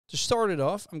To start it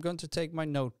off, I'm going to take my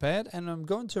notepad and I'm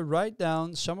going to write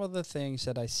down some of the things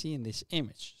that I see in this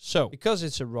image. So, because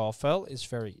it's a raw file, it's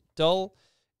very dull,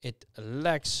 it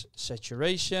lacks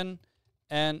saturation,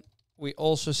 and we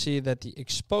also see that the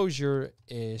exposure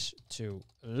is too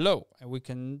low. And we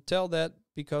can tell that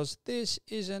because this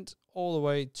isn't all the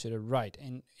way to the right.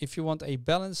 And if you want a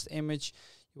balanced image,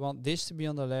 you want this to be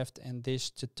on the left and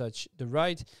this to touch the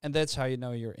right. And that's how you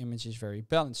know your image is very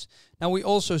balanced. Now we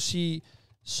also see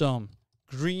some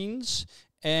greens,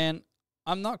 and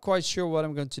I'm not quite sure what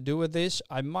I'm going to do with this.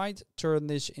 I might turn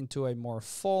this into a more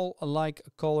fall-like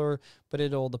color, but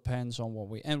it all depends on what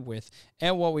we end with.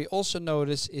 And what we also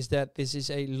notice is that this is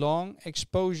a long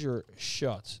exposure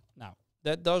shot. Now,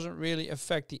 that doesn't really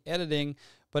affect the editing,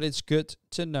 but it's good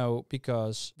to know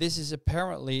because this is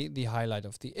apparently the highlight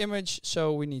of the image,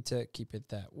 so we need to keep it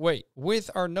that way. With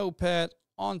our notepad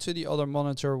onto the other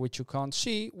monitor, which you can't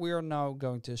see, we are now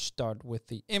going to start with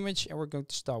the image, and we're going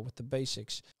to start with the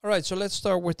basics. All right, so let's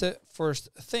start with the first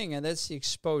thing, and that's the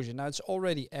exposure. Now it's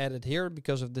already added here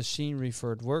because of the scene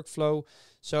revert workflow.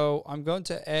 So I'm going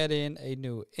to add in a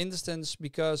new instance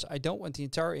because I don't want the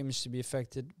entire image to be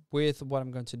affected with what I'm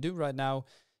going to do right now,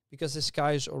 because the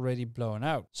sky is already blown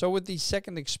out. So with the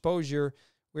second exposure,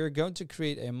 we're going to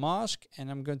create a mask,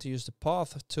 and I'm going to use the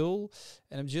path tool,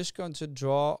 and I'm just going to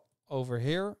draw over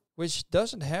here, which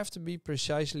doesn't have to be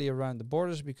precisely around the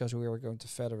borders because we are going to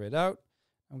feather it out.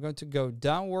 I'm going to go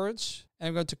downwards, and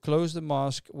I'm going to close the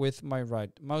mask with my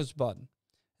right mouse button.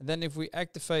 And then if we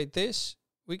activate this,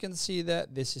 we can see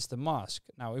that this is the mask.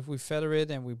 Now, if we feather it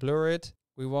and we blur it,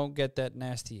 we won't get that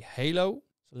nasty halo.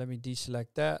 So let me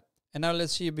deselect that. And now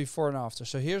let's see a before and after.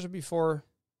 So here's a before,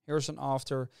 here's an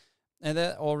after, and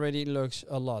that already looks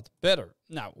a lot better.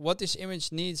 Now, what this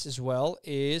image needs as well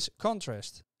is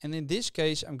contrast. And in this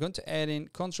case, I'm going to add in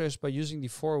contrast by using the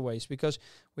 4 ways, because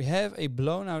we have a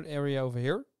blown out area over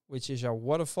here, which is our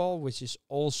waterfall, which is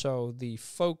also the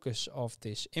focus of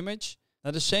this image.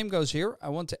 Now the same goes here. I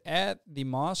want to add the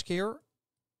mask here.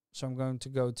 So I'm going to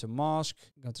go to mask,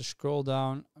 I'm going to scroll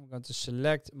down, I'm going to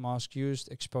select mask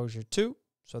used exposure 2.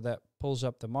 So that pulls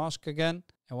up the mask again.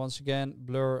 And once again,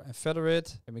 blur and feather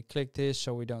it. Let me click this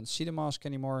so we don't see the mask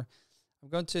anymore. I'm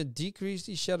going to decrease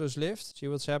the shadows lift. See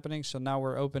what's happening? So now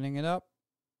we're opening it up.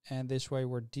 And this way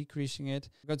we're decreasing it.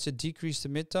 I'm going to decrease the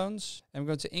midtones. I'm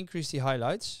going to increase the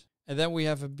highlights. And then we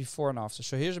have a before and after.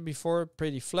 So here's a before,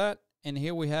 pretty flat. And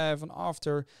here we have an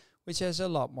after, which has a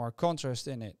lot more contrast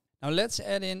in it. Now let's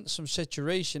add in some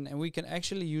saturation. And we can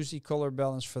actually use the color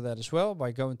balance for that as well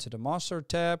by going to the master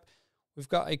tab. We've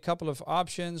got a couple of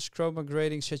options: chroma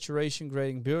grading, saturation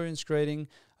grading, brilliance grading.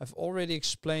 I've already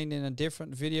explained in a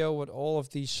different video what all of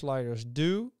these sliders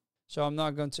do, so I'm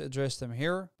not going to address them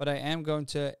here, but I am going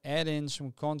to add in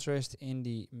some contrast in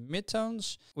the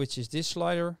midtones, which is this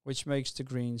slider, which makes the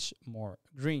greens more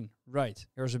green. Right,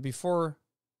 here's a before,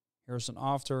 here's an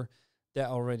after. That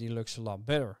already looks a lot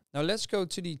better. Now let's go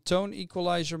to the tone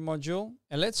equalizer module,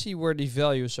 and let's see where the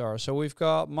values are. So we've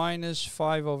got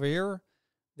 -5 over here.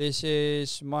 This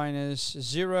is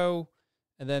 -0,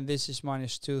 and then this is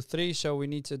 -2, 3. So we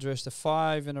need to address the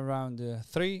 5 and around the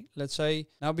 3, let's say.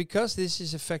 Now, because this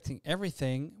is affecting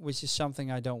everything, which is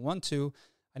something I don't want to,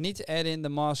 I need to add in the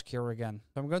mask here again.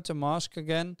 So I'm going to mask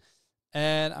again,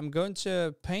 and I'm going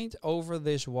to paint over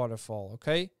this waterfall,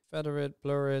 okay? Feather it,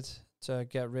 blur it to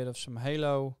get rid of some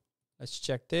halo. Let's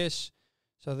check this.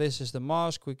 So this is the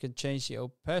mask. We can change the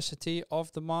opacity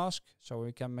of the mask, so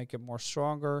we can make it more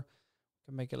stronger.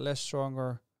 Can make it less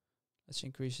stronger. Let's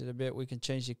increase it a bit. We can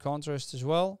change the contrast as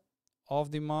well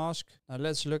of the mask. Now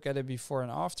let's look at it before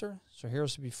and after. So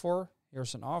here's the before,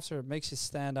 here's an after. It makes it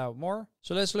stand out more.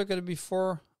 So let's look at it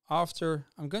before, after.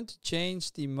 I'm going to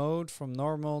change the mode from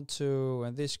normal to,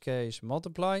 in this case,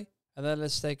 multiply. And then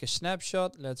let's take a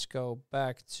snapshot. Let's go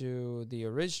back to the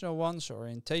original one, so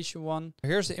orientation one.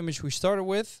 Here's the image we started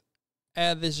with.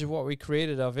 And this is what we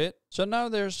created of it. So now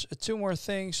there's 2 more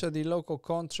things. So the local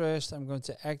contrast, I'm going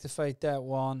to activate that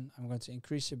one. I'm going to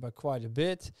increase it by quite a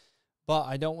bit, but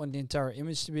I don't want the entire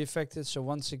image to be affected. So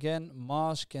once again,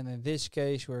 mask. And in this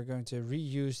case, we're going to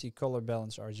reuse the color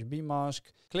balance RGB mask.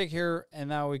 Click here, and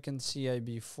now we can see a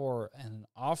before and an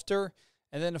after.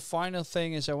 And then the final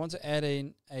thing is I want to add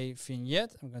in a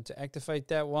vignette. I'm going to activate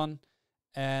that one.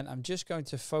 And I'm just going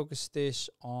to focus this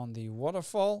on the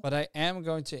waterfall, but I am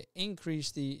going to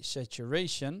increase the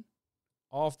saturation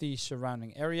of the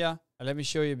surrounding area. And let me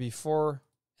show you before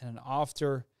and an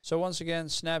after. So once again,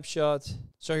 snapshot.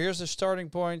 So here's the starting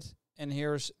point and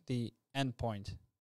here's the end point.